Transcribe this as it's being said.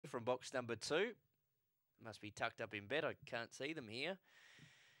from box number 2. Must be tucked up in bed. I can't see them here.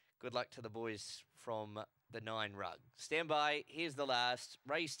 Good luck to the boys from the 9 rug. Stand by. Here's the last.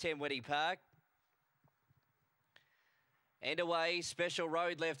 Race 10, Wentworth Park. And away, Special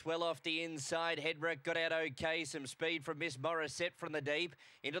Road left well off the inside. Headwreck got out okay. Some speed from Miss Morissette from the deep.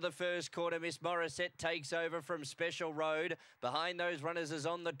 Into the first quarter, Miss Morissette takes over from Special Road. Behind those runners is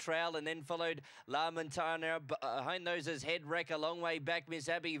On the Trail, and then followed La Montana. Behind those is Headwreck. A long way back, Miss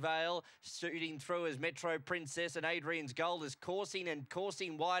Abbey Vale. Shooting through as Metro Princess, and Adrian's Gold is coursing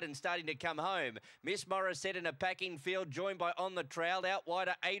wide and starting to come home. Miss Morissette in a packing field, joined by On the Trail. Out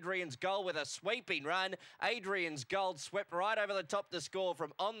wider, Adrian's Gold with a sweeping run. Adrian's Gold swept right over the top to score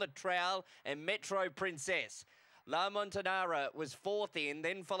from On the Trail and Metro Princess. La Montanara was 4th in,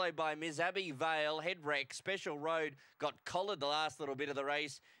 then followed by Miss Abbey Vale. Headwreck, Special Road got collared the last little bit of the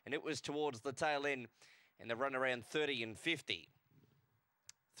race, and it was towards the tail end, and the run around 30 and 50.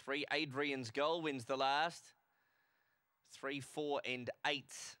 3 Adrian's Goal wins the last. 3, 4 and 8.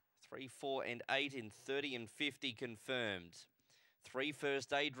 3, 4 and 8 in 30 and 50 confirmed. 3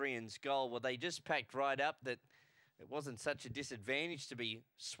 first Adrian's Goal. Well, they just packed right up that it wasn't such a disadvantage to be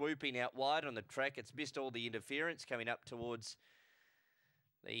swooping out wide on the track. It's missed all the interference coming up towards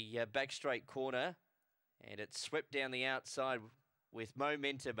the back straight corner, and it swept down the outside with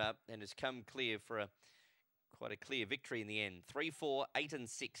momentum up and has come clear for quite a clear victory in the end. 3, 4, 8 and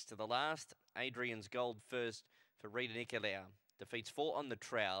 6 to the last. Adrian's Gold first for Rita Nicolau. Defeats 4 On the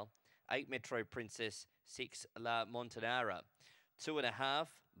Trail, 8 Metro Princess, 6 La Montanara. 2.5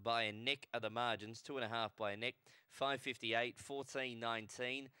 by a neck are the margins. 2.5 by a neck. 5.58,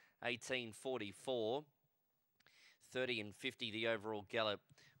 14.19, 18.44, 30 and 50 the overall gallop.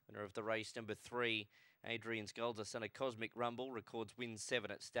 Winner of the race number 3, Adrian's Gold, a son of Cosmic Rumble, records win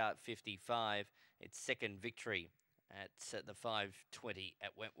 7 at start 55. Its second victory at the 5:20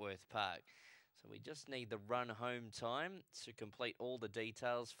 at Wentworth Park. So we just need the run home time to complete all the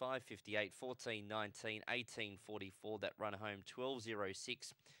details. 5.58, 14.19, 18.44. That run home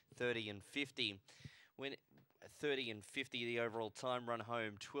 12.06, 30 and 50. When 30 and 50 the overall time, run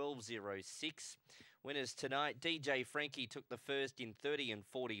home 12.06. Winners tonight, DJ Frankie took the first in 30 and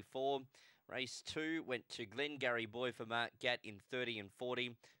 44. Race 2 went to Glengarry Boy for Mark Gatt in 30 and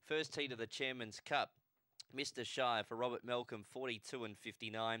 40. First heat of the Chairman's Cup, Mr. Shire for Robert Malcolm, 42 and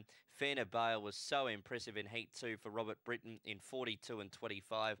 59. Fairna Bale was so impressive in Heat 2 for Robert Britton in 42 and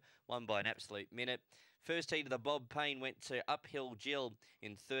 25, won by an absolute minute. First heat of the Bob Payne went to Uphill Jill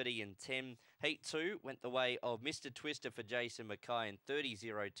in 30 and 10. Heat 2 went the way of Mr. Twister for Jason Mackay in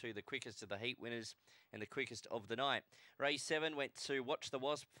 30.02, the quickest of the heat winners and the quickest of the night. Race 7 went to Watch the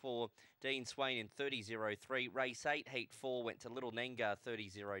Wasp for Dean Swain in 30.03. Race 8, Heat 4, went to Little Nengar,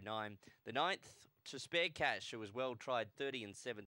 30.09. The 9th to Spare Cash, who was well tried, 30 and 7.